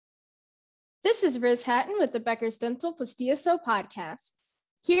This is Riz Hatton with the Becker's Dental plus DSO podcast.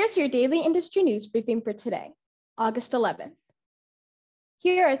 Here's your daily industry news briefing for today, August 11th.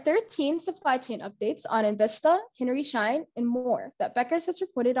 Here are 13 supply chain updates on Envista, Henry Schein, and more that Becker's has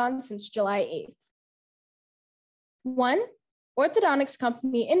reported on since July 8th. 1. Orthodontics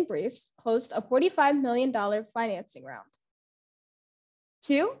company Inbrace closed a $45 million financing round.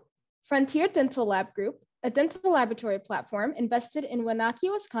 2. Frontier Dental Lab Group, a dental laboratory platform, invested in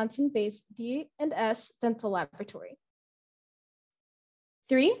Wenatchee, Wisconsin-based D&S Dental Laboratory.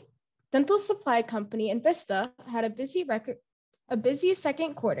 3. Dental supply company Envista had a busy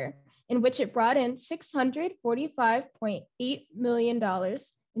second quarter in which it brought in $645.8 million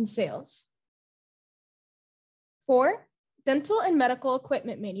in sales. 4. Dental and medical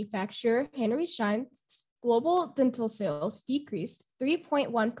equipment manufacturer Henry Schein's global dental sales decreased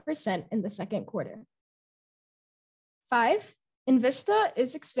 3.1% in the second quarter. 5. Envista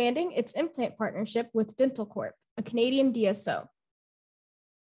is expanding its implant partnership with Dentalcorp, a Canadian DSO.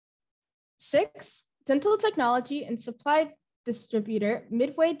 6. Dental technology and supply distributor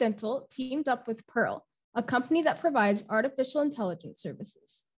Midway Dental teamed up with Pearl, a company that provides artificial intelligence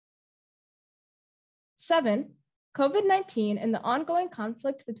services. 7. COVID-19 and the ongoing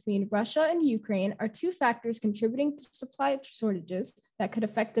conflict between Russia and Ukraine are two factors contributing to supply shortages that could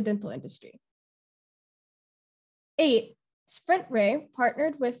affect the dental industry. 8. SprintRay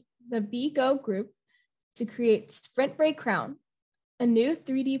partnered with the BGO Group to create SprintRay Crown, a new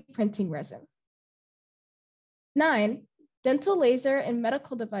 3D printing resin. 9. Dental laser and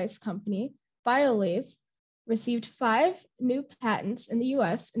medical device company BioLase received 5 new patents in the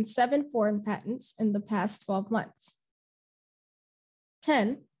US and 7 foreign patents in the past 12 months.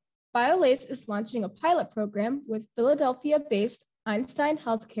 10. BioLase is launching a pilot program with Philadelphia-based Einstein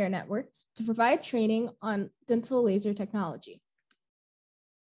Healthcare Network to provide training on dental laser technology.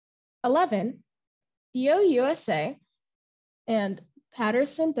 11. DO USA and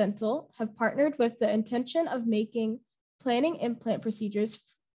Patterson Dental have partnered with the intention of making planning implant procedures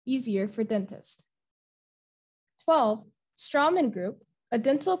easier for dentists. 12. Straumann Group, a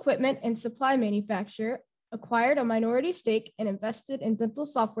dental equipment and supply manufacturer, acquired a minority stake and invested in dental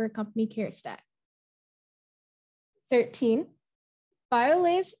software company CareStack. 13.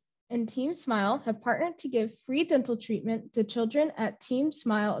 BioLase and Team Smile have partnered to give free dental treatment to children at Team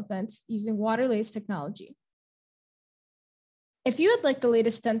Smile events using WaterLase technology. If you would like the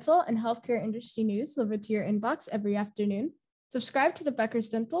latest dental and healthcare industry news delivered to your inbox every afternoon, subscribe to the Becker's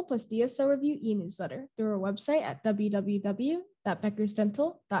Dental plus DSO Review e-newsletter through our website at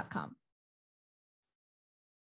www.beckersdental.com.